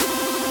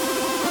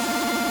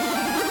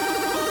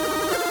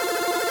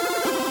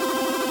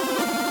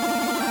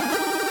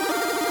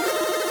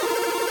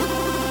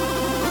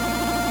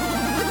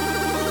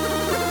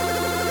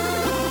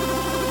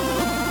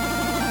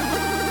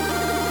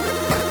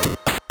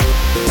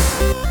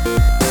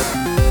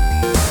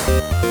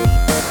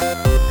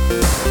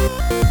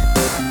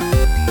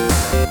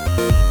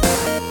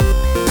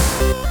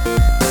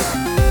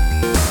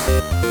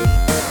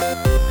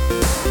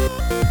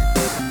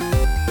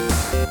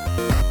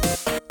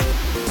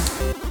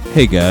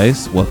Hey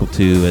guys, welcome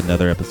to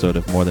another episode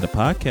of More Than a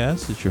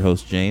Podcast. It's your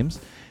host James,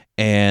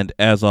 and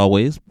as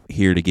always,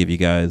 here to give you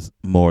guys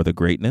more of the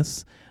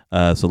greatness.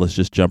 So let's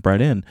just jump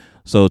right in.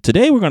 So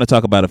today we're going to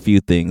talk about a few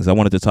things. I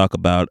wanted to talk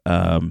about,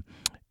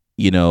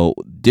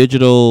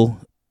 digital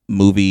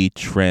movie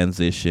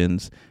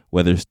transitions,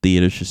 whether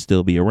theaters should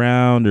still be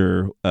around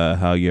or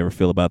how you ever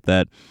feel about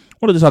that. I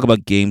wanted to talk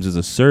about games as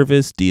a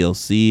service,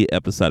 DLC,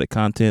 episodic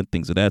content,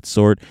 things of that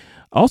sort.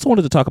 I also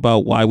wanted to talk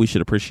about why we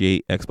should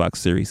appreciate Xbox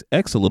Series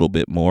X a little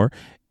bit more.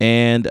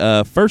 And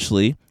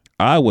firstly,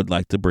 I would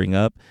like to bring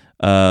up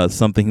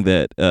something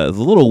that is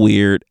a little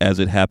weird as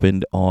it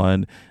happened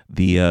on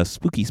the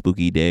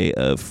spooky day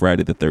of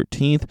Friday the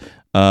 13th.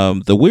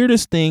 The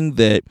weirdest thing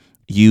that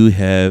you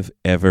have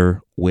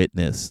ever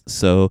witnessed.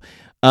 So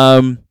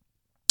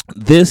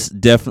this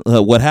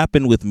definitely, what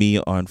happened with me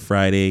on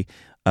Friday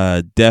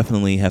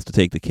definitely has to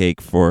take the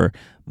cake for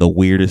the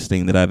weirdest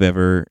thing that I've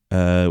ever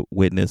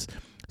witnessed.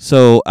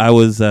 So I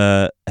was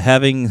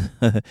having,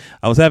 I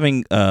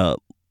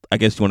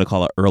guess you want to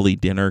call it early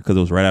dinner because it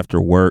was right after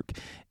work.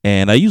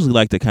 And I usually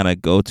like to kind of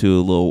go to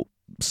a little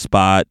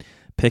spot,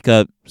 pick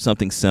up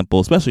something simple,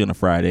 especially on a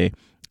Friday,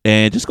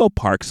 and just go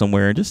park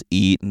somewhere and just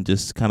eat and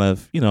just kind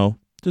of,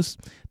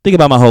 just think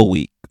about my whole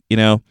week,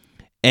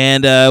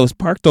 And I was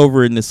parked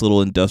over in this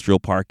little industrial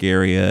park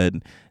area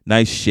and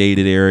nice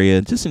shaded area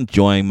and just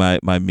enjoying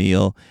my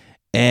meal.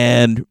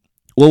 And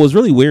what was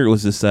really weird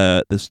was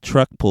this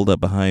truck pulled up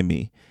behind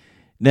me.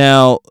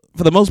 Now,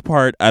 for the most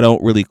part, I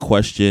don't really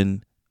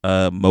question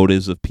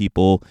motives of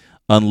people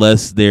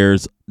unless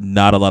there's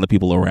not a lot of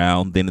people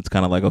around. Then it's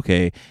kind of like,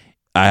 okay,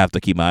 I have to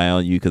keep my eye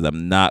on you because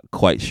I'm not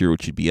quite sure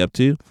what you'd be up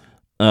to.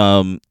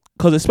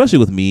 Because especially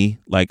with me,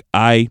 like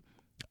I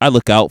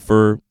look out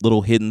for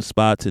little hidden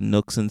spots and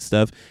nooks and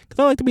stuff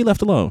because I like to be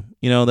left alone.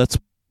 That's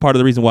part of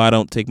the reason why I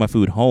don't take my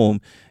food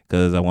home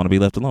because I want to be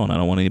left alone. I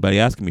don't want anybody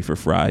asking me for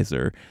fries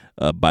or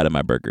a bite of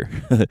my burger.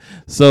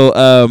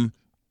 So,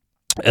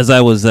 as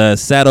I was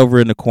sat over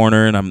in the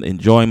corner and I'm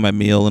enjoying my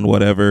meal and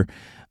whatever,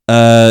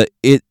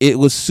 it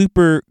was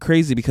super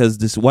crazy because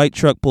this white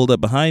truck pulled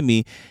up behind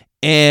me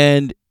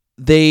and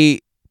they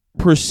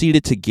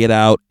proceeded to get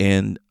out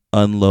and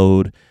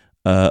unload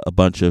a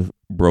bunch of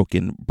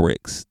broken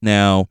bricks.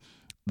 Now,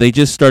 they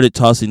just started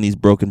tossing these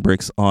broken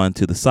bricks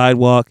onto the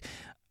sidewalk.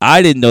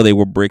 I didn't know they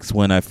were bricks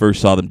when I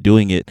first saw them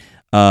doing it.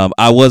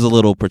 I was a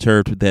little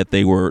perturbed that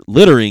they were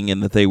littering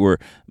and that they were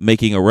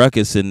making a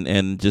ruckus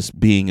and just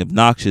being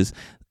obnoxious.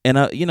 And,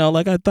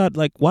 I thought,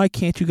 why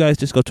can't you guys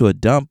just go to a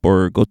dump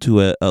or go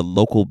to a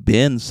local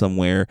bin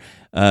somewhere?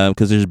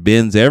 Because there's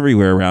bins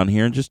everywhere around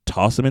here and just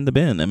toss them in the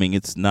bin. I mean,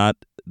 it's not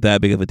that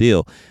big of a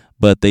deal.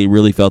 But they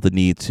really felt the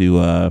need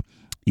to,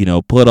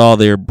 put all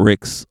their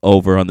bricks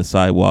over on the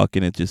sidewalk.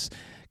 And it just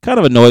kind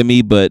of annoyed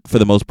me. But for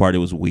the most part, it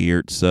was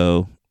weird.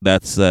 So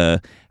that's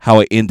how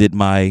I ended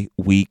my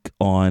week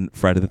on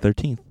Friday the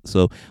 13th.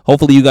 So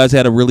hopefully you guys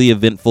had a really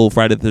eventful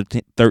Friday the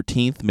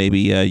 13th. Maybe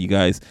you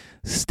guys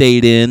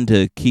stayed in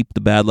to keep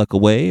the bad luck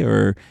away.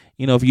 Or,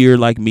 if you're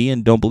like me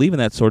and don't believe in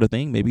that sort of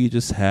thing, maybe you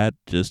just had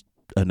just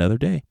another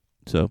day.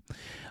 So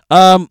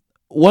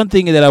one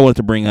thing that I wanted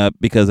to bring up,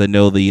 because I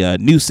know the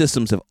new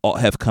systems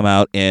have come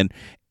out and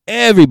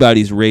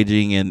everybody's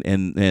raging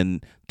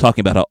and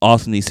talking about how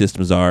awesome these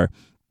systems are.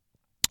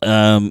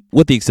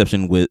 With the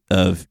exception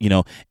of,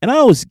 and I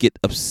always get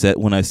upset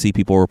when I see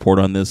people report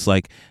on this.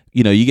 Like,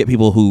 you get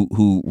people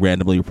who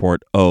randomly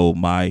report, oh,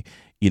 my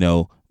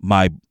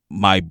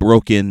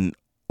broken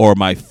or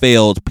my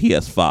failed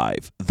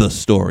PS5, the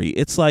story.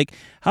 It's like,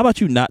 how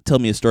about you not tell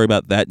me a story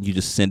about that and you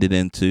just send it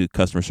into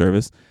customer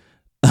service?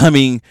 I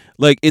mean,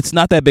 like, it's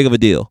not that big of a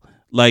deal.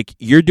 Like,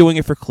 you're doing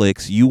it for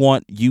clicks. You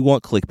want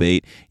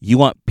clickbait. You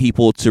want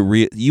people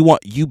to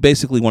you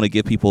basically want to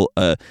give people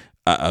a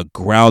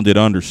grounded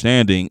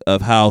understanding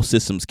of how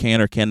systems can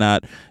or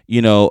cannot,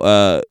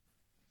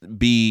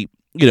 be,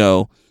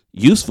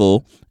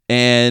 useful.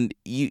 And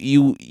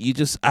you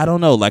just, I don't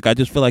know, like, I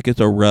just feel like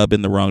it's a rub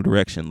in the wrong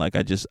direction. Like,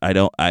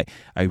 I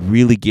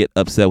really get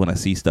upset when I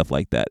see stuff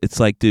like that. It's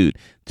like, dude,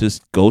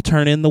 just go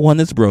turn in the one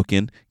that's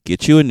broken,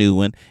 get you a new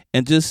one,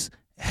 and just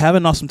have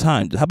an awesome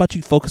time. How about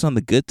you focus on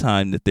the good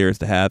time that there is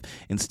to have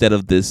instead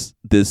of this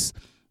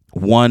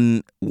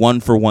one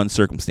for one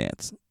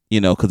circumstance?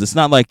 Because it's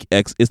not like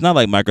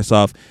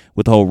Microsoft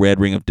with the whole red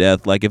ring of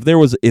death. Like, if there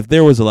was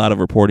a lot of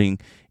reporting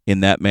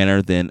in that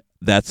manner, then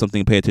that's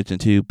something to pay attention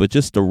to. But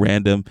just a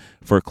random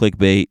for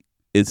clickbait,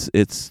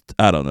 it's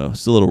I don't know,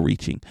 it's a little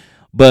reaching.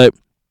 But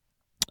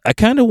I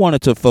kind of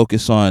wanted to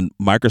focus on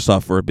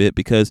Microsoft for a bit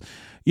because,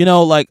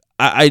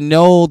 I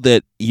know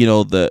that,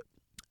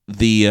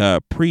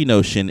 the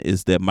pre-notion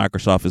is that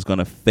Microsoft is going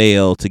to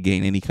fail to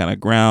gain any kind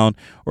of ground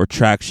or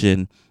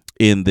traction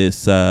in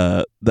this,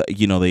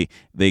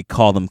 they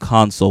call them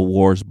console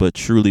wars, but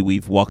truly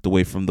we've walked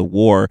away from the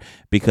war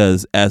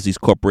because, as these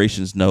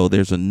corporations know,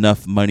 there's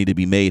enough money to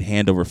be made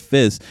hand over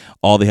fist.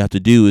 All they have to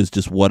do is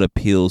just what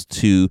appeals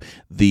to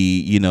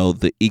the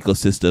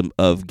ecosystem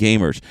of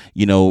gamers.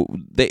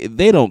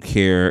 They don't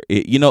care.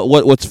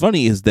 What's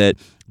funny is that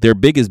their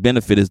biggest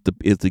benefit is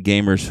the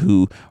gamers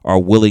who are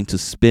willing to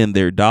spend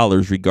their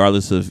dollars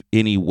regardless of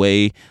any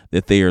way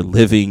that they are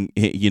living,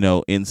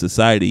 in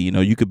society.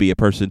 You could be a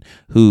person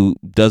who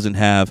doesn't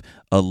have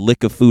a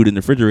lick of food in the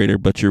refrigerator,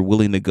 but you're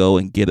willing to go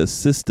and get a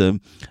system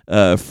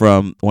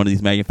from one of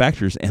these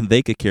manufacturers, and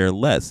they could care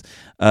less.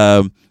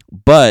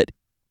 But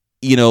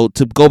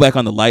to go back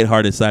on the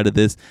lighthearted side of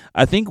this,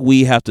 I think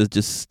we have to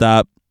just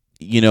stop,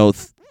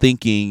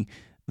 thinking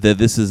that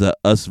this is a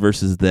us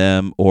versus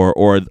them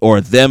or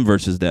them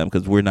versus them,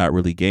 because we're not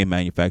really game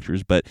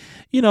manufacturers. But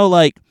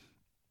like,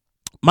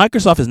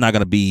 Microsoft is not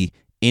going to be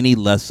any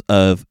less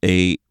of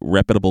a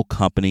reputable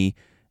company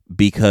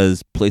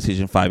because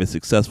PlayStation 5 is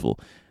successful.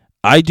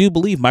 I do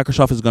believe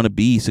Microsoft is going to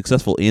be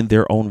successful in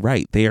their own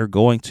right. They are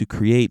going to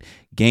create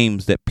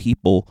games that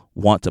people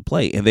want to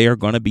play, and they are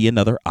going to be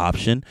another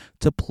option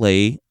to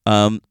play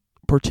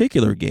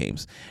particular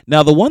games.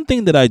 Now, the one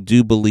thing that I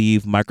do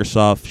believe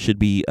Microsoft should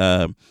be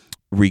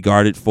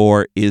regarded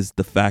for is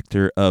the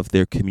factor of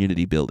their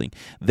community building.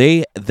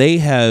 They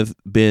have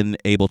been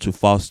able to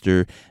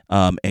foster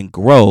and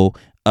grow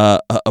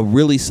a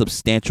really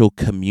substantial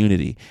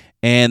community.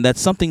 And that's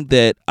something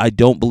that I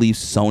don't believe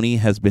Sony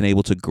has been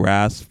able to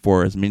grasp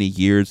for as many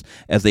years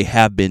as they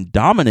have been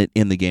dominant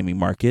in the gaming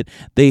market.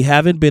 They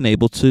haven't been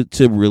able to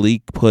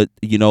really put,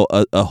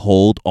 a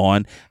hold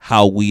on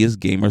how we as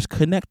gamers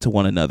connect to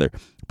one another.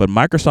 But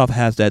Microsoft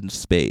has that in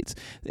spades.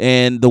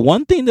 And the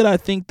one thing that I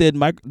think that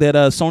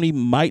Sony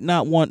might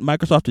not want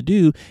Microsoft to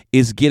do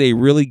is get a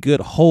really good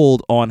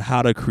hold on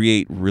how to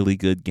create really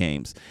good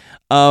games.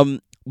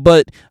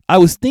 But I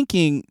was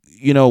thinking,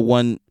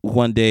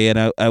 one day,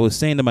 and I was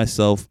saying to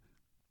myself,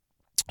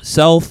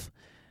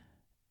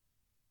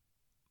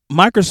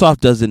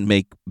 Microsoft doesn't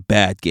make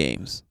bad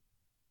games.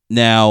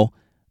 Now,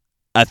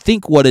 I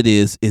think what it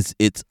is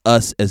it's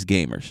us as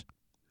gamers.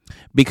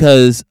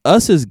 Because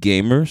us as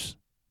gamers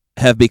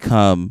have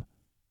become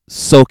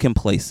so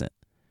complacent.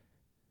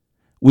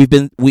 We've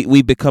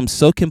become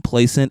so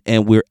complacent,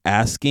 and we're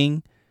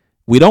asking.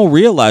 We don't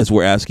realize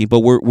we're asking,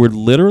 but we're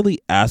literally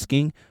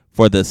asking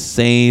for the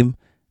same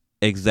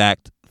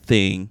exact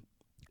thing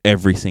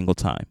every single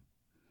time.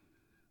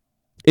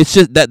 It's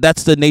just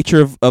that's the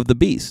nature of the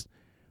beast.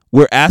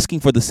 We're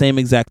asking for the same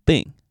exact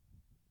thing.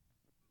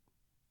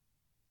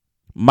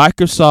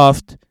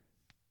 Microsoft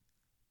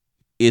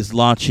is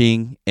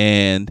launching,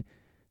 and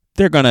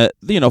they're gonna,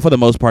 for the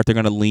most part, they're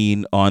gonna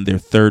lean on their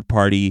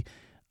third-party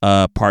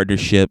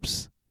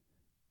partnerships.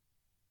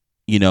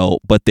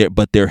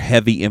 But their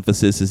heavy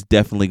emphasis is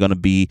definitely gonna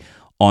be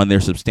on their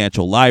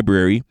substantial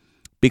library,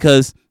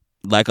 because,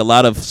 like a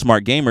lot of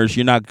smart gamers,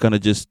 you're not gonna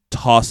just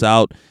toss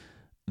out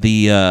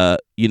the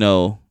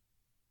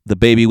the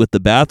baby with the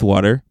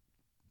bathwater.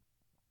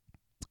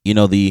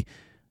 The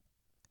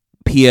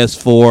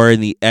PS4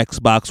 and the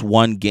Xbox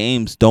One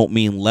games don't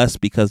mean less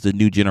because the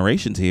new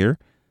generation's here.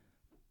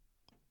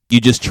 You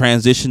just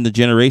transition the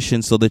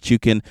generation so that you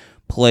can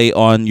play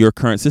on your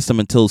current system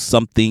until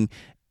something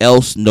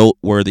else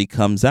noteworthy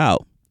comes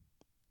out.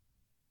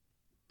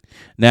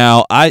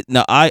 Now I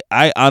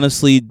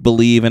honestly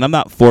believe, and I'm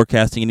not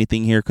forecasting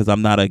anything here because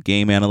I'm not a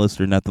game analyst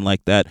or nothing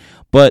like that,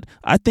 but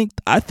I think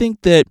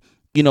that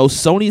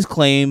Sony's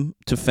claim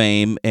to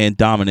fame and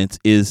dominance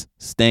is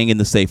staying in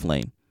the safe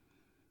lane.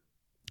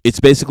 It's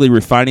basically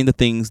refining the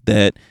things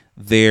that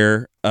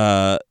their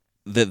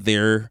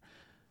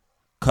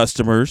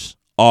customers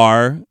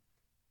are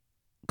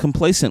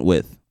complacent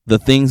with, the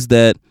things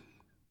that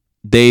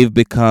they've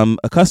become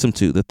accustomed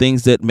to, the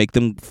things that make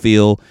them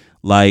feel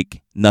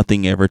like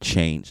nothing ever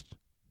changed.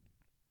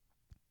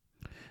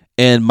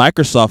 And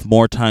Microsoft,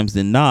 more times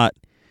than not,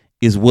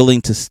 is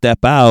willing to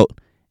step out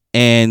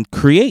and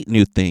create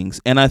new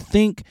things. And I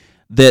think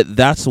that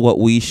that's what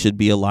we should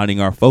be aligning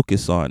our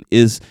focus on,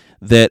 is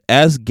that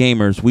as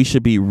gamers, we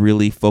should be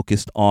really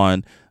focused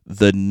on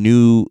the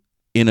new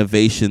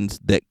innovations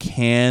that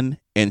can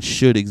and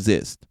should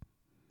exist.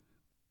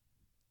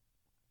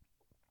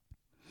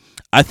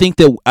 I think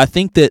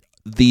that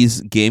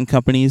these game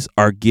companies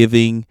are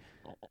giving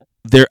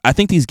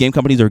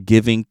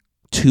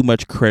too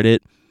much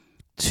credit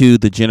to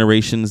the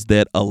generations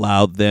that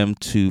allowed them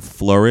to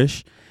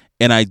flourish,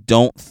 and I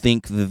don't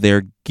think that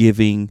they're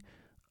giving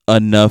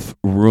enough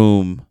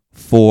room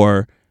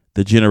for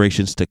the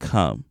generations to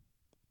come.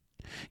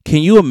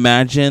 Can you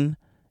imagine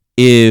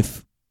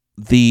if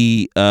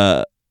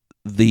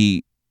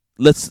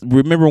let's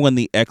remember when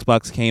the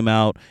Xbox came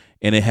out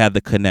and it had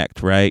the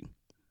Kinect, right?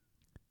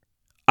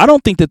 I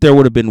don't think that there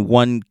would have been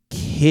one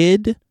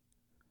kid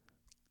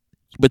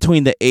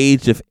between the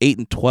age of 8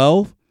 and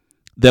 12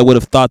 that would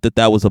have thought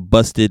that was a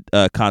busted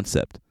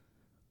concept.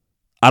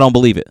 I don't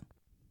believe it.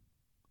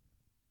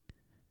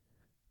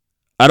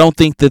 I don't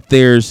think that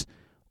there's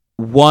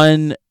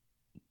one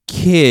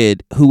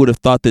kid who would have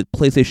thought that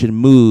PlayStation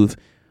Move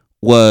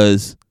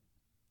was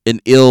an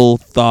ill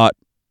thought,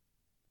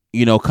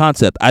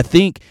 concept. I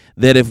think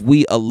that if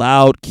we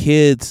allowed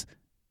kids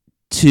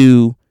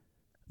to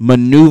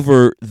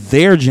maneuver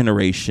their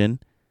generation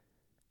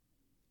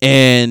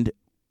and,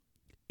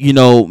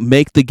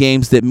 make the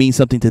games that mean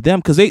something to them,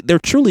 because they're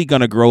truly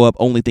going to grow up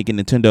only thinking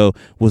Nintendo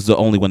was the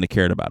only one that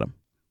cared about them.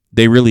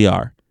 They really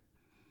are.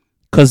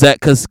 Because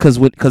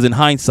in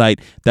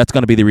hindsight, that's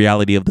going to be the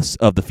reality of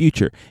the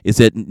future, is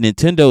that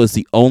Nintendo is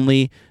the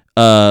only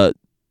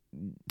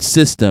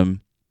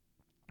system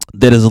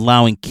that is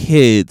allowing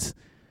kids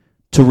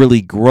to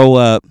really grow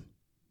up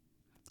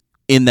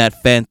in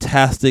that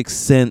fantastic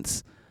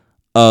sense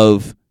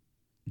of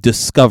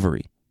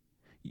discovery.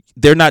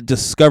 They're not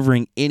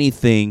discovering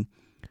anything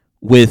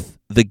with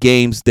the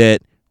games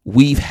that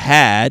we've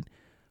had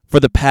for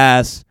the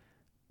past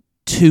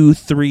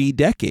 2-3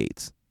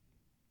 decades.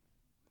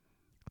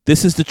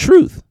 This is the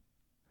truth.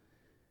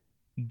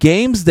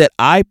 Games that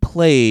I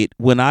played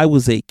when I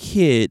was a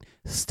kid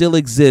still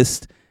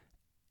exist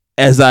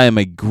as I am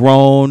a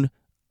grown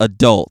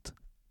adult.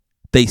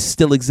 They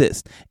still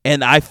exist.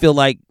 And I feel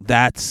like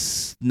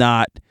that's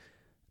not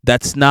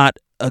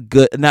a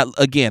good, not,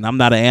 again, I'm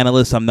not an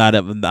analyst, I'm not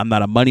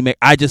a money maker.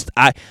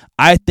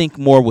 I think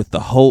more with the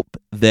hope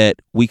that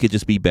we could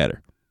just be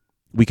better.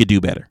 We could do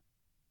better.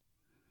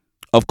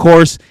 Of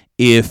course,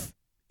 if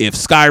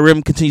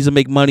Skyrim continues to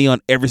make money on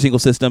every single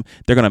system,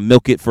 they're going to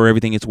milk it for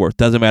everything it's worth.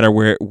 Doesn't matter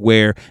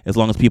where, as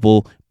long as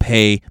people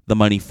pay the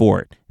money for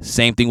it.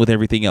 Same thing with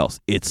everything else.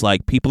 It's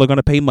like people are going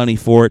to pay money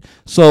for it.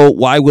 So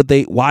why would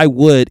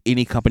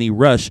any company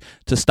rush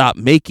to stop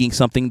making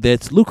something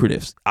that's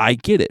lucrative? I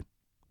get it.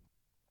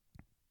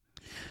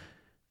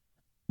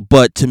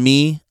 But to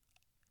me,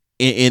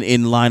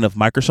 in line of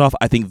Microsoft,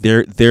 I think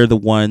they're the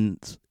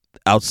ones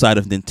outside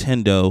of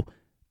Nintendo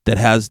that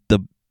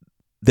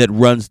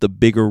runs the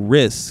bigger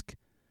risk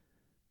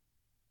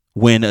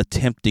when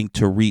attempting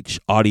to reach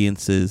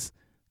audiences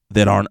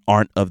that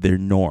aren't of their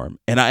norm.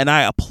 And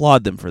I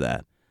applaud them for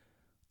that.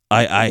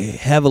 I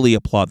heavily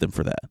applaud them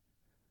for that.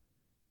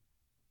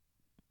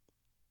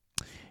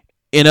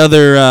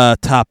 Another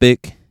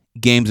topic,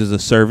 games as a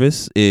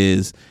service,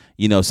 is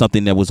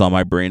something that was on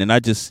my brain, and I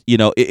just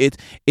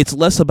it's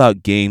less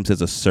about games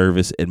as a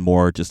service and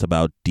more just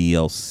about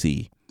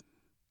DLC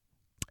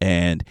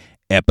and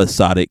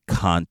episodic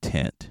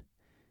content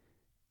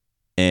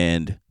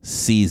and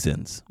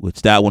seasons,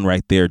 which that one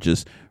right there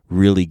just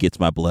really gets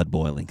my blood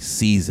boiling.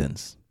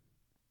 Seasons.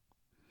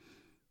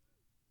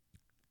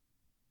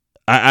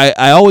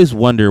 I always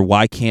wonder,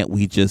 why can't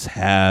we just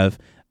have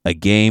a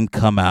game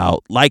come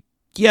out like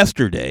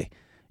yesterday?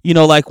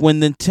 Like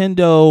when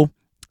Nintendo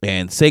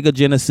and Sega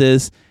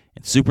Genesis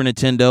and Super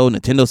Nintendo,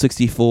 Nintendo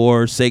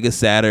 64, Sega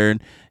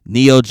Saturn,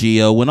 Neo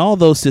Geo, when all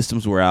those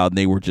systems were out and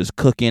they were just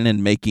cooking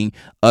and making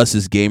us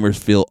as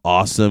gamers feel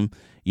awesome.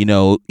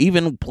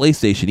 Even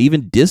PlayStation,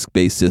 even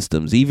disc-based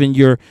systems, even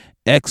your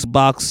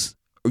Xbox,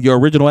 your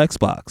original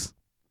Xbox.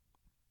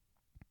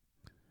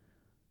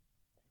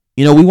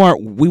 We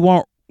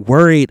weren't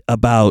worried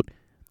about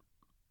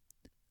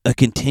a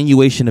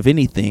continuation of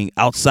anything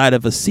outside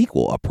of a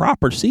sequel, a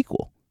proper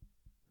sequel.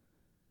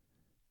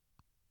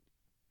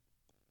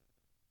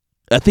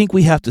 I think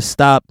we have to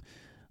stop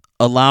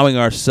allowing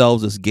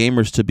ourselves as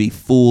gamers to be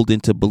fooled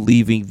into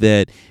believing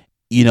that,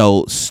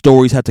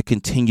 stories have to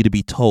continue to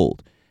be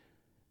told.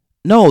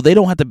 No, they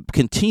don't have to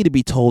continue to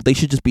be told. They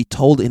should just be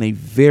told in a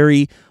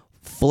very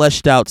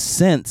fleshed out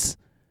sense,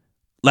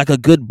 like a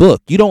good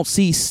book. You don't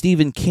see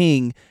Stephen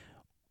King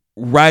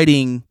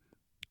writing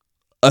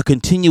a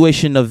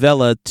continuation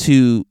novella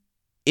to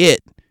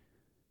It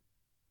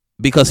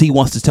because he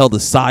wants to tell the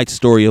side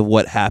story of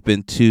what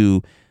happened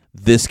to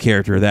this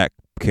character or that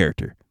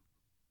character.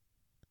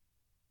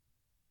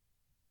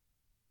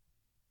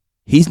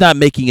 He's not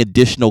making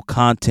additional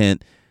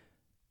content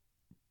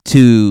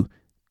to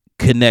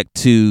connect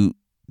to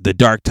the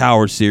Dark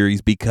Tower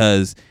series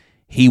because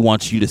he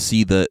wants you to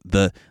see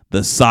the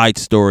side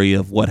story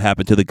of what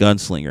happened to the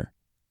gunslinger.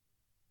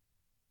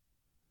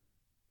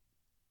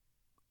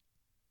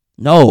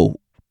 No.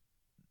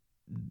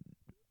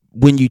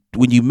 When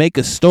you make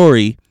a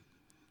story,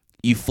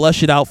 you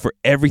flesh it out for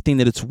everything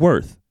that it's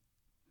worth.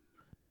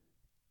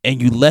 And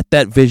you let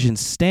that vision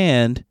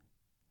stand,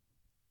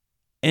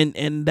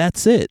 and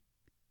that's it.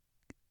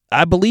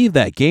 I believe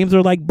that games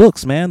are like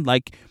books, man.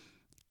 Like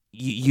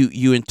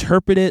you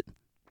interpret it.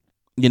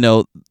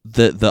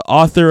 The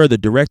author or the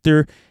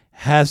director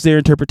has their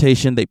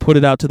interpretation. They put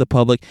it out to the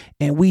public,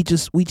 and we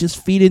just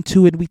feed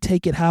into it. And we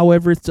take it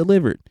however it's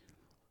delivered.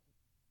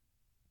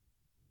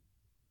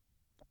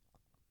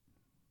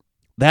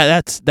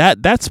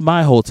 That's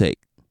my whole take.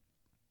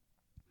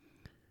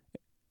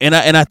 And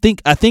I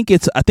think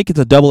it's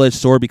a double-edged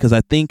sword, because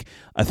I think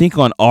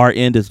on our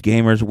end as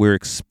gamers, we're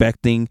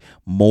expecting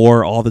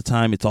more all the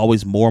time. It's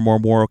always more.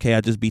 Okay,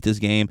 I just beat this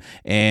game,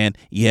 and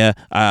when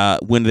are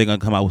they gonna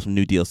come out with some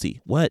new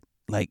DLC? What?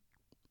 Like,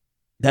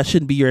 that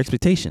shouldn't be your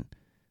expectation.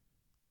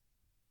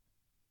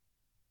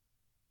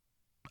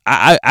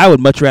 I'd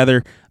much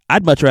rather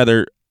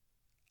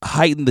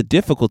heighten the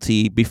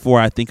difficulty before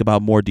I think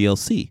about more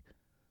DLC.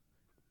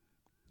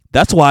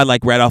 That's why,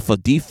 like, right off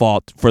of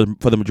default for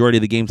the majority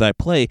of the games I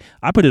play,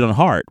 I put it on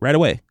hard right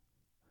away.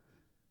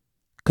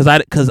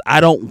 Because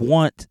I don't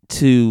want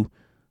to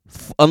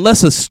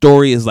unless a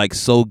story is like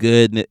so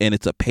good and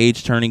it's a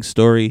page turning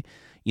story.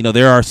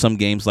 There are some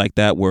games like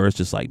that where it's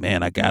just like,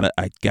 man, I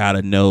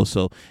gotta know.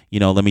 So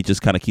let me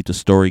just kind of keep the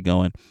story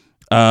going.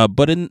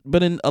 But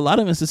in a lot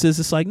of instances,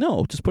 it's like,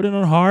 no, just put it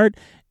on hard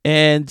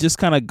and just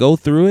kind of go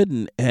through it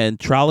and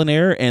trial and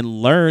error and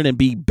learn and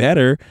be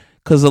better.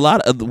 Because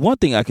one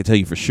thing I can tell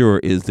you for sure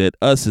is that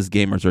us as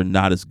gamers are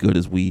not as good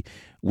as we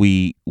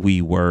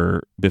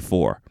were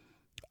before.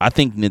 I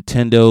think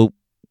Nintendo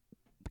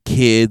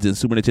kids and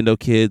Super Nintendo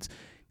kids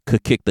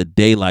could kick the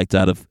daylights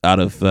out of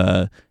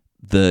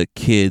the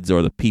kids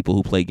or the people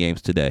who play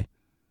games today.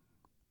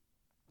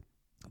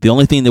 The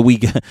only thing that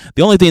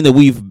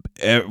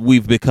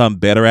we've become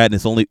better at, and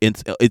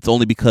it's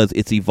only because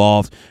it's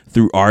evolved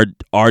through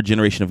our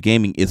generation of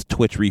gaming, is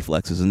twitch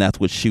reflexes, and that's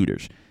with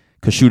shooters,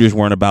 because shooters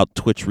weren't about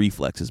twitch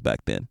reflexes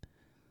back then.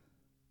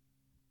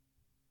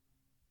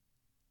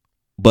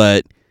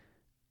 But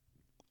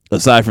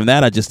aside from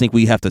that, I just think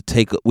we have to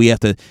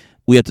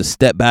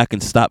step back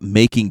and stop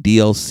making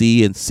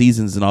DLC and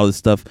seasons and all this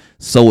stuff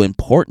so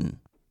important.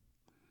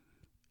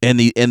 And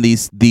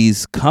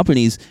these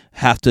companies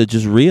have to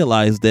just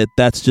realize that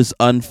that's just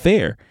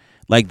unfair.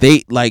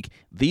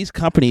 These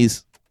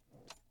companies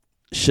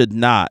should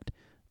not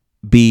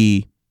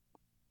be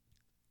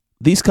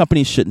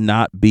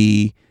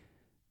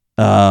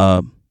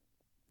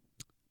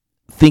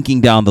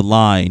thinking down the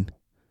line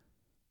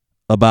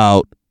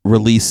about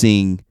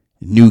releasing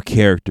new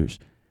characters.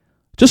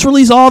 Just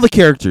release all the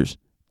characters.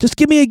 Just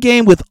give me a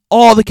game with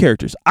all the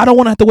characters. I don't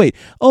want to have to wait.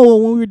 Oh,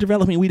 well, when we were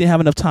developing, we didn't have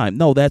enough time.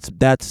 No,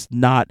 that's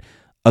not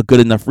a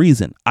good enough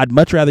reason. I'd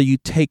much rather you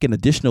take an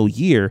additional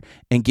year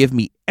and give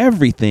me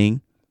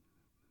everything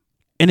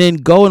and then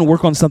go and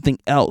work on something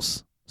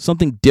else,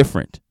 something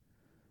different.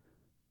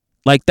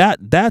 Like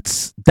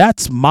that's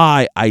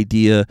my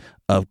idea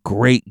of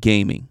great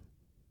gaming.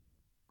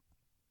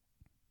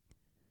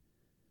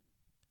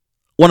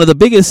 One of the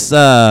biggest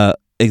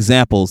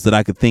examples that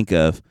I could think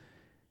of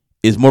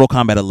is Mortal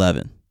Kombat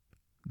 11.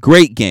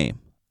 Great game.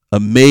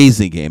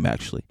 Amazing game,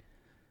 actually.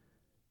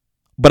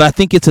 But I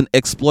think it's an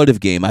exploitive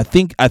game. I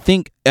think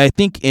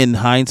in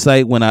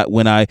hindsight, when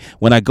I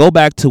go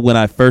back to when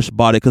I first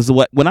bought it, because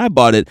when I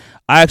bought it,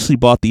 I actually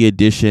bought the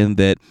edition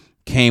that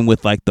came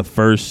with like the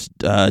first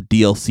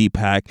DLC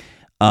pack,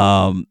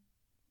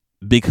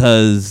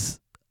 because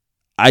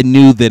I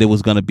knew that it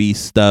was going to be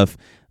stuff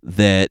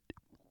that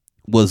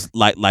was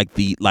like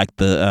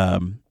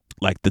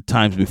the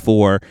times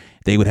before,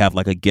 they would have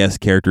like a guest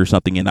character or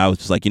something, and I was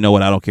just like, you know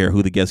what, I don't care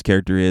who the guest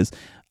character is.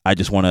 I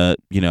just want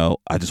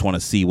to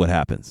see what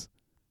happens.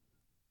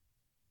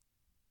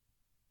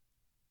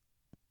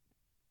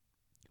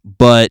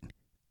 But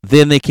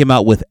then they came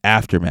out with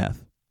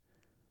Aftermath.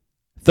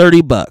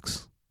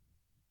 $30.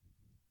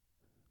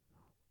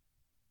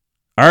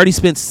 I already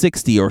spent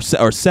 60 or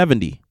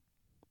 70.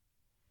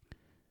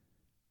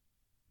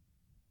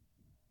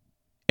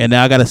 And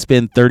now I got to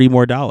spend $30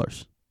 more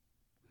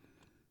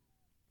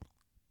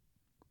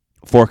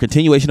for a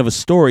continuation of a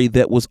story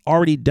that was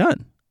already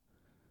done.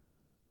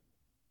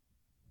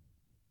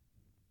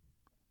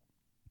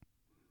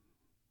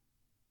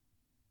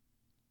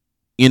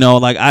 I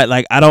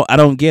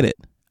don't get it.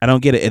 I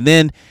don't get it. And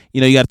then,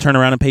 you got to turn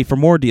around and pay for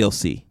more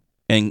DLC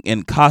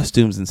and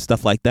costumes and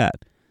stuff like that.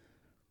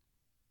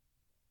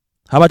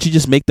 How about you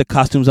just make the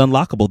costumes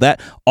unlockable? That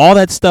all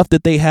that stuff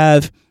that they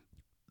have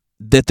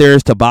that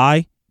there's to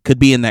buy could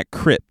be in that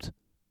crypt.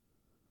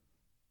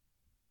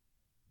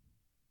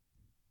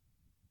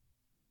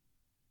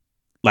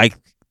 Like,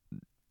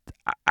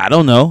 I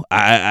don't know.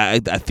 I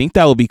think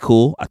that would be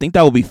cool. I think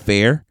that would be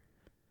fair.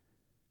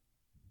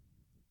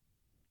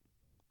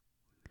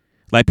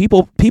 Like,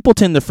 people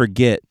tend to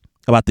forget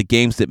about the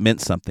games that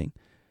meant something.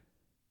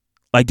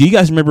 Like, do you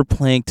guys remember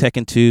playing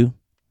Tekken 2,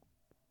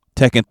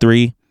 Tekken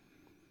 3,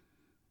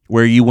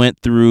 where you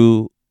went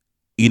through,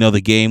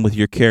 the game with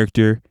your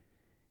character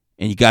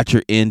and you got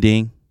your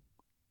ending,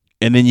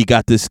 and then you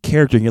got this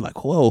character and you're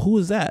like, whoa, who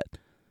is that?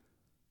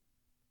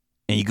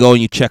 And you go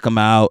and you check them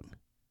out,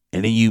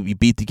 and then you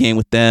beat the game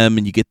with them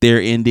and you get their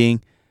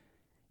ending,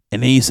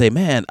 and then you say,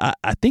 man,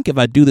 I think if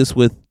I do this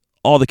with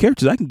all the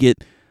characters, I can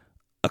get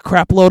a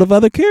crap load of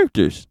other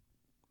characters.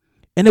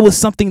 And it was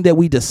something that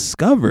we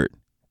discovered.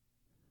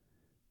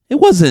 It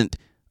wasn't,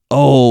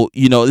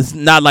 it's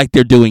not like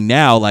they're doing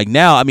now. Like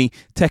now, I mean,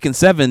 Tekken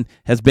 7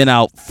 has been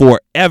out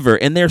forever,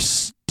 and they're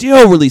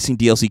still releasing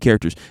DLC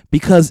characters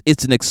because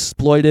it's an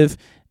exploitive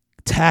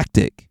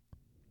tactic.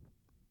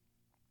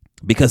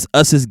 Because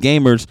us as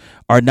gamers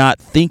are not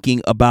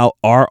thinking about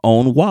our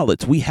own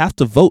wallets. We have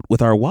to vote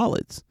with our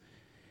wallets.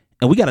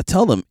 And we got to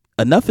tell them,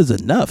 enough is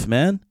enough,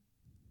 man.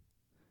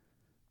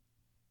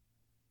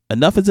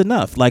 Enough is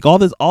enough. Like all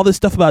this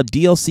stuff about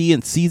DLC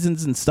and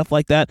seasons and stuff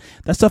like that.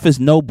 That stuff is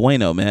no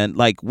bueno, man.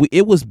 Like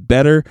it was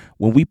better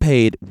when we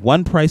paid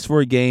one price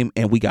for a game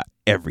and we got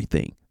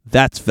everything.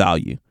 That's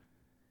value.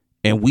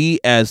 And we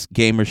as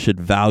gamers should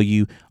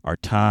value our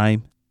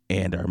time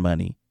and our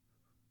money.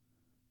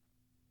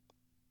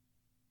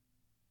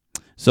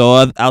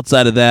 So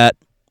outside of that,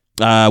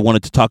 I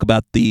wanted to talk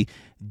about the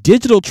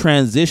digital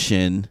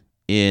transition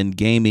in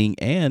gaming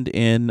and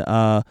in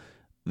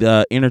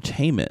the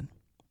entertainment.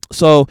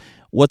 So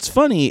what's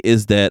funny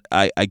is that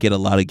I get a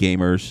lot of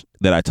gamers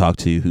that I talk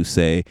to who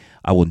say,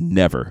 I will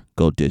never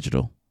go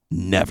digital.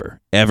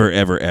 Never, ever,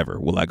 ever, ever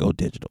will I go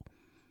digital.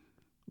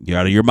 You're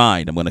out of your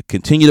mind. I'm going to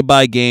continue to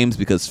buy games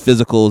because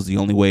physical is the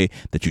only way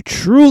that you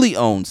truly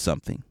own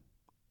something.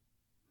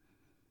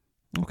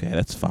 Okay,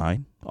 that's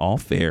fine. All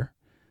fair.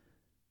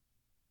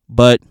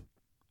 But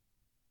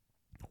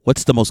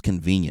what's the most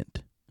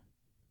convenient?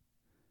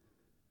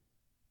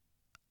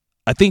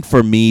 I think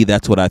for me,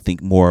 that's what I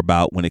think more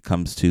about when it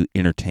comes to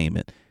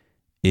entertainment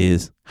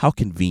is how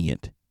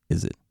convenient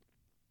is it?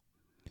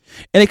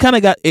 And it kind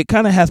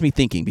of has me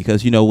thinking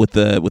because, with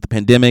the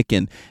pandemic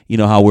and,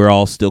 how we're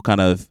all still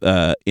kind of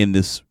in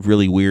this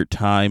really weird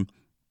time,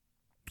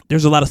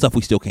 there's a lot of stuff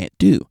we still can't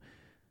do.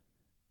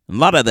 A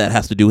lot of that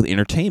has to do with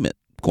entertainment,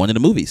 going to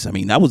the movies. I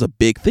mean, that was a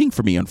big thing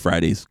for me on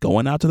Fridays,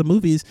 going out to the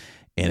movies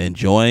and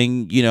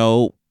enjoying,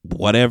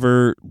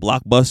 whatever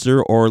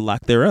blockbuster or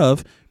lack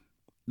thereof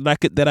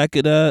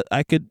that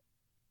I could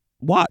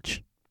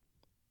watch.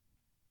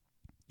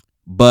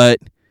 But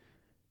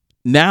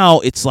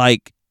now it's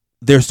like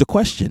there's the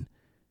question.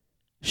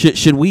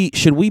 Should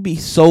we be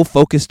so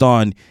focused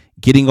on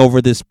getting over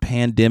this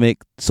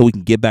pandemic so we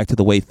can get back to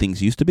the way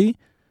things used to be?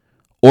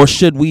 Or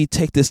should we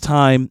take this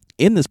time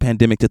in this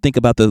pandemic to think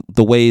about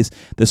the ways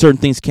that certain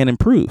things can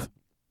improve?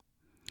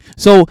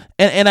 So,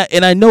 and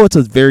I know it's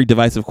a very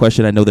divisive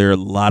question. I know there are a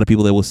lot of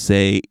people that will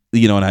say,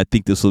 and I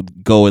think this will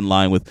go in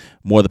line with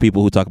more of the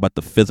people who talk about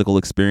the physical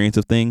experience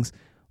of things.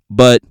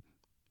 But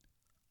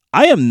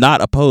I am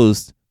not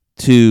opposed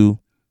to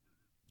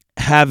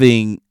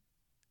having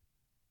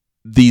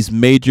these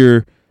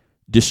major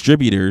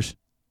distributors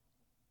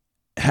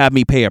have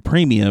me pay a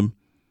premium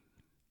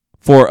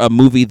for a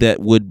movie that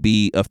would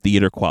be of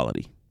theater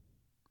quality.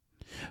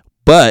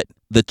 But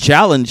the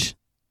challenge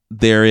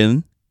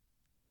therein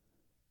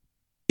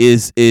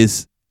is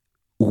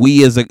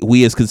we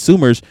as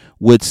consumers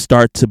would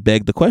start to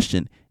beg the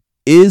question,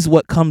 is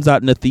what comes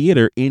out in the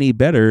theater any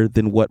better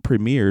than what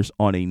premieres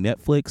on a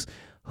Netflix,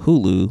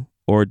 Hulu,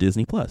 or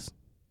Disney Plus?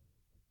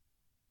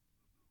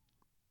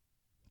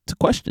 It's a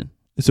question.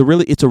 It's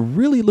a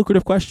really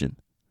lucrative question.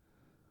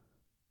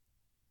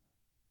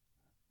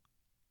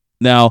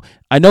 Now,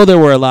 I know there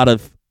were a lot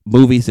of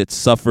movies that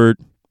suffered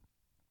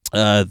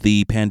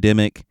the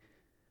pandemic.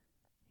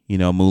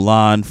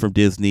 Mulan from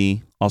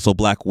Disney, also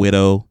Black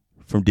Widow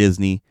from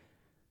Disney.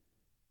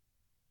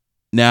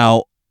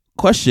 Now,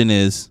 question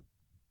is,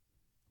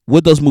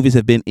 would those movies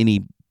have been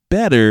any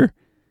better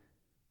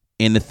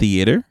in the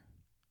theater,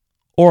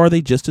 or are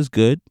they just as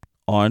good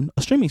on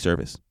a streaming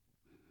service?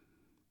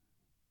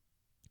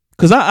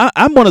 Because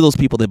I'm one of those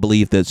people that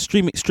believe that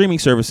streaming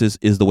services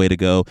is the way to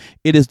go.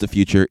 It is the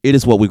future. It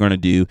is what we're going to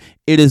do.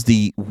 It is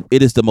the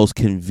most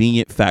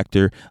convenient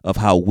factor of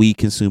how we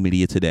consume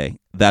media today.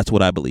 That's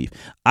what I believe.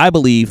 I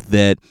believe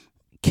that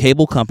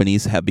cable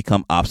companies have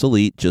become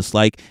obsolete, just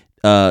like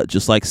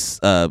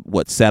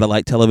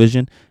satellite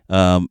television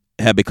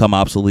had become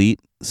obsolete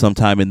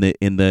sometime in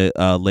the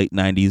late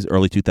 90s,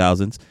 early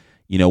 2000s.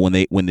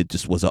 When it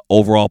just was an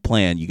overall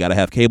plan, you got to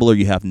have cable or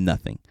you have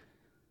nothing.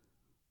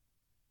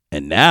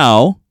 And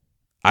now,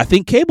 I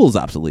think cable is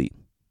obsolete.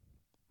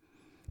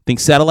 I think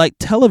satellite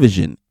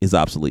television is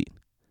obsolete.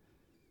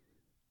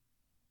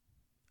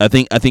 I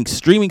think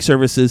streaming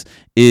services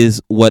is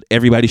what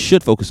everybody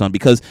should focus on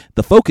because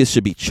the focus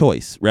should be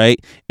choice, right?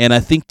 And I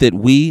think that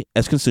we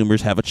as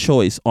consumers have a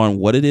choice on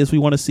what it is we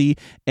want to see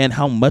and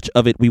how much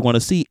of it we want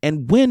to see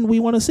and when we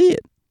want to see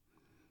it.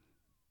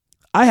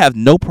 I have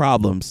no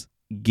problems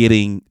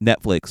getting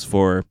Netflix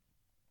for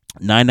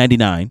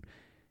 $9.99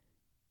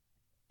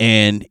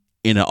 and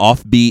in an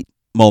offbeat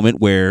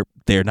moment where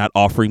they're not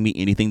offering me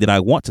anything that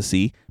I want to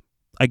see,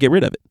 I get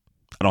rid of it.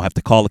 I don't have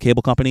to call the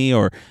cable company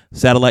or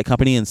satellite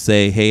company and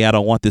say, hey, I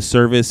don't want this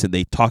service, and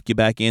they talk you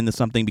back into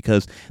something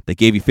because they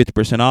gave you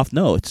 50% off.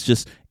 No,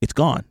 it's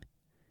gone.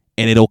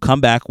 And it'll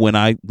come back when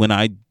I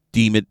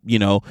deem it,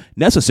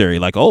 necessary.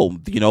 Like,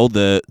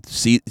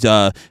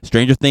 the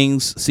Stranger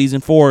Things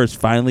season 4 is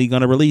finally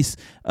going to release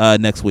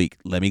next week.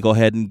 Let me go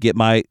ahead and get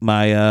my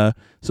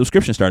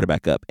subscription started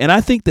back up. And I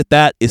think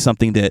that is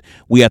something that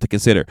we have to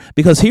consider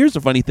because here's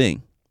the funny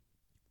thing: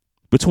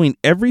 between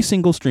every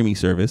single streaming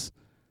service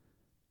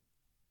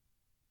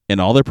and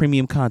all their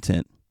premium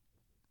content,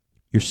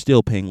 you're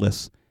still paying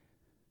less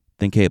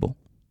than cable,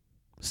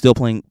 still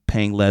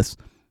paying less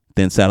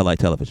than satellite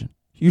television.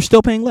 You're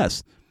still paying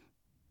less.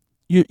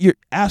 You're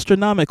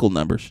astronomical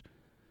numbers.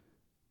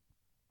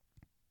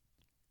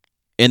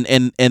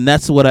 And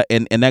that's what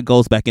and that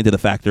goes back into the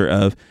factor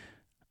of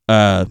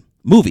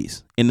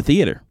movies in the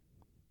theater.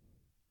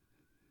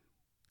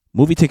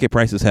 Movie ticket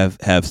prices have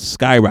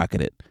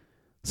skyrocketed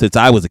since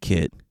I was a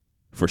kid,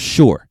 for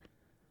sure.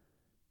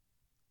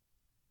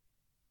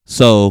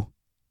 So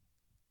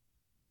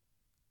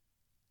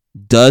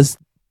does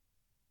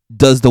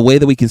the way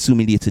that we consume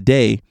media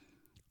today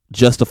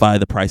justify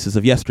the prices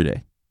of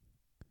yesterday?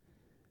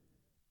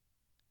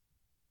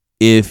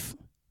 If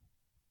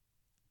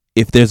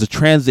if there's a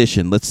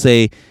transition, let's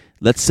say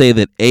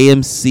that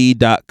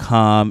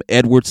AMC.com,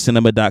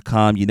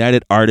 EdwardsCinema.com,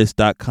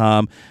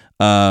 UnitedArtists.com,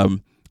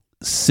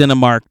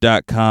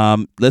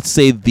 Cinemark.com, let's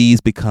say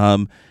these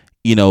become,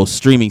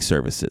 streaming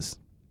services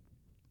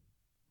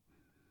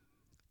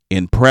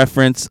in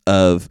preference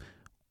of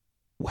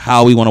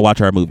how we want to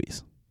watch our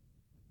movies.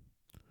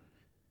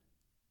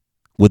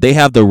 Would they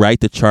have the right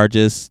to charge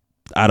us,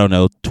 I don't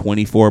know,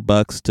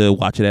 $24 to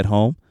watch it at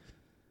home?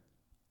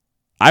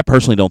 I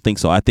personally don't think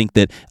so. I think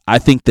that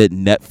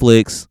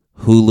Netflix,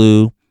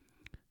 Hulu,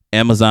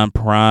 Amazon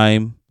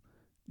Prime,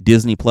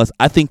 Disney Plus,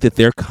 I think that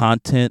their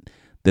content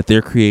that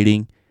they're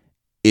creating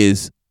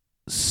is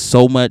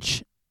so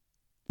much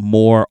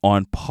more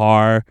on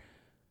par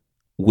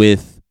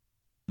with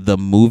the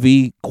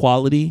movie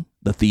quality,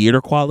 the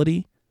theater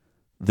quality,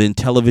 than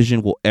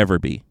television will ever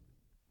be.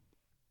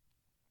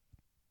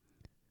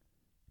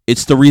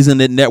 It's the reason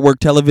that network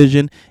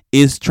television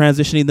is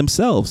transitioning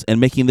themselves and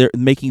making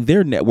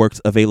their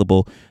networks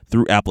available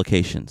through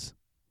applications.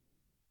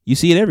 You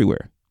see it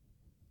everywhere.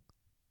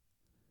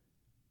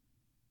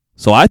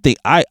 So I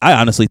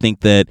honestly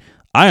think that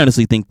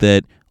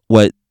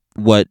what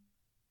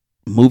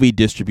movie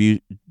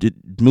distributors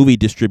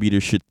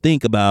should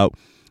think about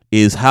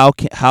is how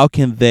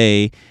can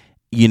they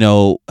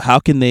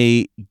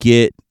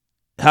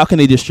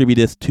distribute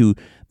this to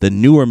the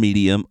newer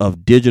medium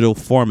of digital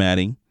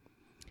formatting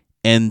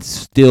and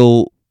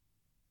still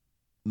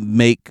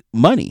make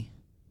money.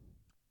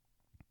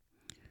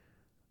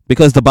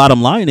 Because the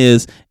bottom line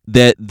is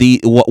that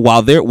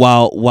while the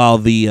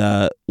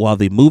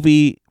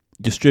movie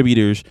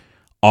distributors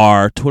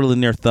are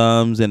twiddling their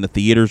thumbs and the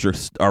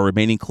theaters are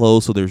remaining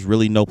closed, so there's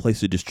really no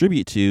place to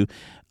distribute to,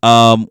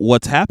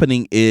 what's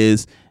happening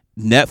is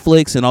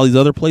Netflix and all these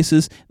other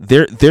places,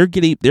 they're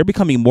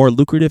becoming more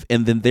lucrative,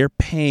 and then they're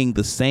paying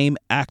the same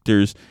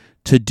actors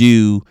to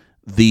do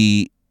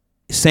the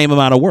same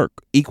amount of work,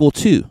 equal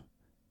to,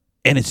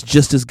 and it's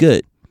just as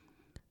good.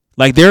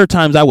 Like, there are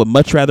times I would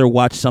much rather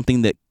watch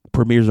something that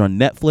premieres on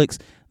Netflix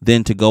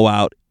than to go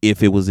out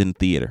if it was in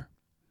theater.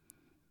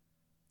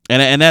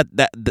 And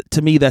that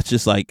to me, that's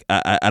just like,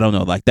 I don't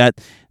know, like that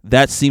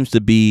seems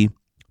to be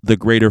the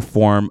greater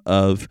form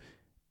of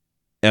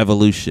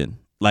evolution.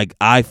 Like,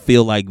 I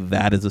feel like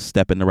that is a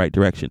step in the right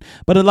direction,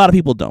 but a lot of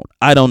people don't.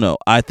 I don't know.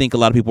 I think a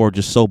lot of people are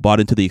just so bought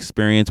into the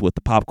experience with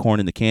the popcorn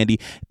and the candy.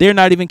 They're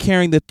not even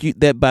caring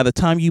that by the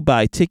time you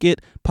buy a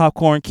ticket,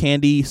 popcorn,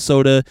 candy,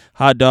 soda,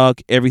 hot dog,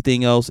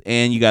 everything else,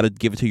 and you got to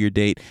give it to your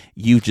date,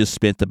 you just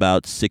spent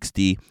about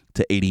 $60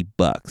 to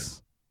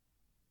 $80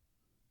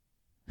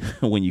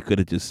 when you could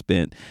have just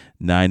spent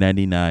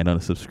 $9.99 on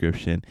a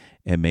subscription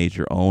and made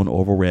your own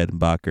Orville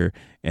Redenbacher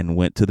and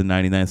went to the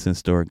 99-cent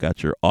store and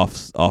got your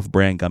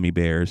off-brand gummy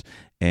bears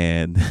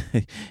and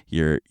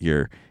your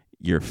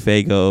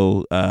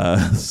Faygo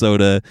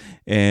soda,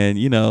 and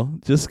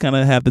just kind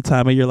of have the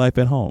time of your life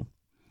at home.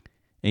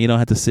 And you don't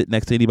have to sit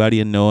next to anybody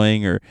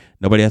annoying, or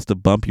nobody has to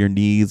bump your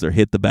knees or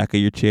hit the back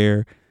of your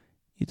chair.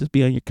 You just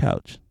be on your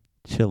couch,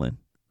 chilling,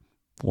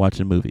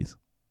 watching movies.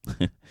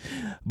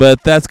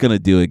 But that's gonna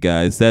do it,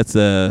 guys. That's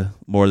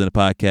More Than a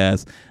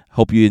Podcast.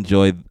 Hope you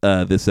enjoyed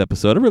this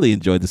episode. I really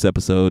enjoyed this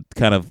episode,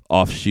 kind of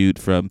offshoot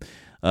from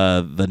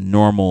the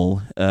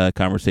normal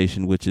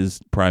conversation, which is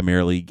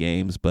primarily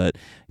games, but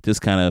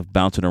just kind of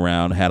bouncing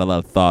around. Had a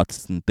lot of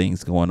thoughts and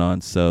things going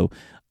on. So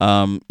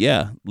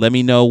yeah, let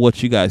me know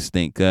what you guys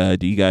think. Do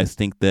you guys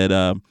think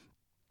that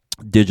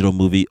digital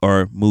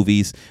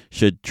movies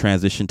should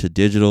transition to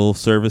digital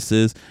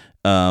services?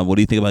 What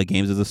do you think about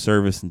games as a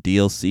service and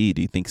DLC?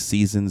 Do you think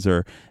seasons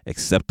are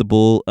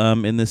acceptable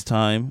in this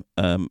time?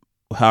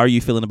 How are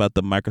you feeling about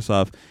the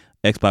Microsoft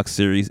Xbox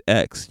Series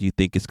X? Do you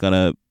think it's going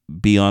to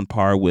be on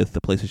par with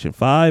the PlayStation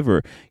 5, or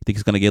you think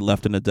it's going to get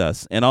left in the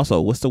dust? And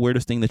also, what's the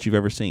weirdest thing that you've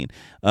ever seen?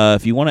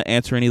 If you want to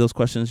answer any of those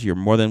questions, you're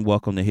more than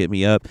welcome to hit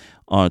me up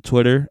on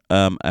Twitter.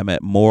 I'm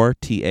at More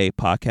TA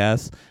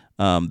Podcast.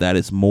 That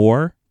is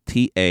More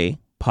TA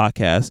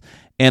Podcast.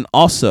 And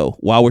also,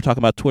 while we're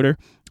talking about Twitter,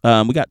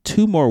 we got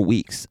 2 more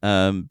weeks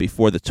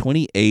before the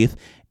 28th,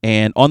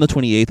 and on the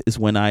 28th is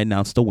when I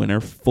announced the winner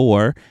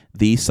for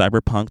the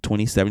Cyberpunk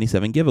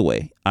 2077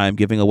 giveaway. I'm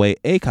giving away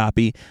a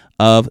copy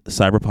of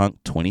Cyberpunk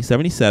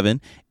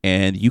 2077,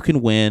 and you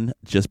can win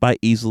just by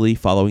easily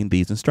following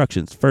these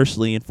instructions.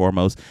 Firstly and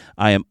foremost,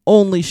 I am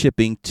only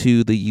shipping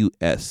to the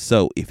U.S.,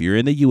 so if you're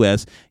in the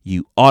U.S.,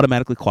 you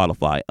automatically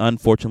qualify.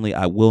 Unfortunately,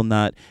 I will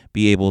not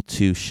be able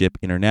to ship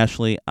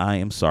internationally. I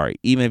am sorry.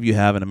 Even if you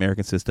have an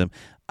American system,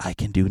 I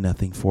can do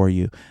nothing for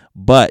you.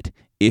 But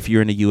if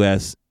you're in the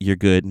U.S., you're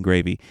good and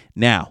gravy.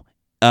 Now,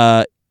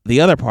 the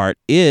other part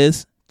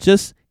is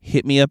just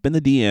hit me up in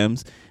the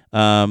DMs.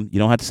 You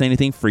don't have to say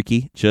anything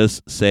freaky.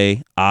 Just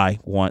say, I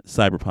want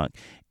Cyberpunk.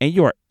 And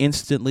you are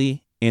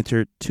instantly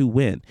entered to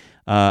win.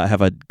 I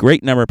have a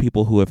great number of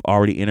people who have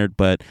already entered,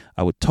 but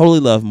I would totally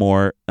love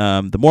more.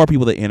 The more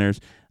people that enters,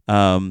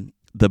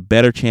 the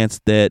better chance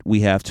that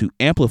we have to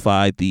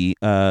amplify the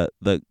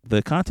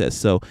contest.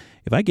 So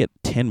if I get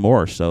 10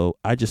 more or so,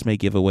 I just may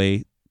give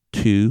away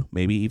 2,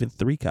 maybe even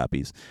 3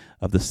 copies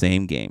of the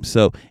same game.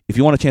 So if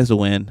you want a chance to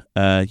win,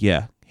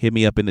 hit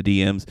me up in the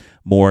DMs,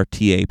 more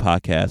TA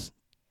podcast.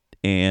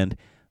 And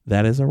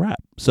that is a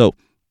wrap. So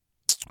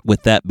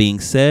with that being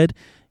said,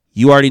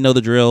 you already know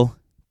the drill.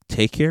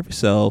 Take care of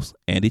yourselves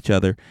and each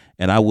other,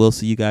 and I will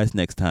see you guys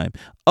next time.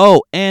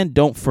 Oh, and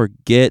don't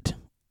forget,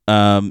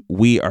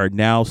 we are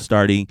now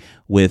starting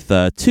with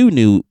 2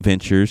 new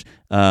ventures.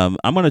 I'm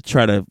going to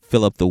try to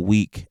fill up the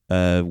week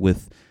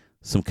with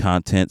some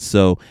content.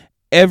 So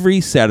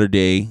every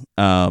Saturday,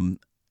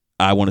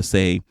 I want to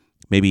say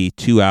maybe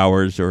 2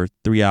 hours or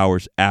 3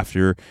 hours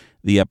after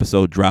the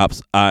episode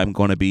drops, I'm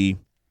going to be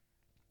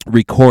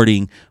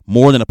recording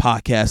More Than a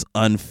Podcast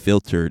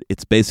Unfiltered.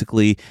 It's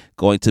basically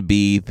going to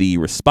be the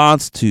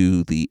response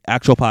to the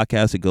actual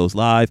podcast that goes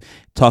live,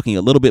 talking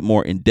a little bit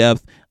more in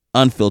depth,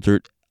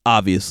 unfiltered,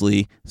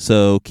 obviously.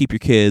 So keep your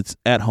kids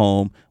at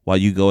home while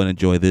you go and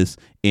enjoy this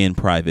in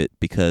private,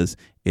 because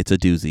it's a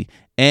doozy.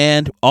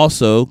 And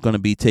also going to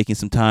be taking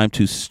some time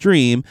to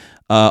stream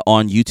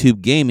on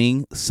YouTube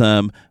Gaming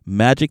some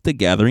Magic the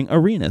Gathering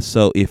arenas.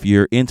 So if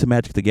you're into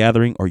Magic the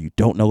Gathering, or you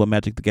don't know what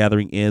Magic the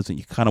Gathering is and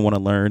you kind of want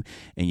to learn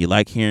and you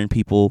like hearing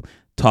people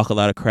talk a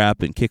lot of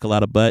crap and kick a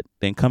lot of butt,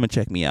 then come and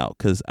check me out,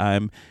 because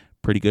I'm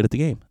pretty good at the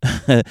game.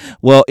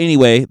 Well,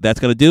 anyway, that's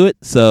going to do it.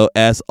 So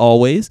as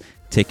always,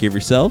 take care of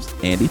yourselves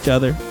and each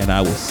other, and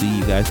I will see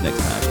you guys next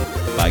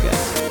time. Bye,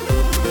 guys.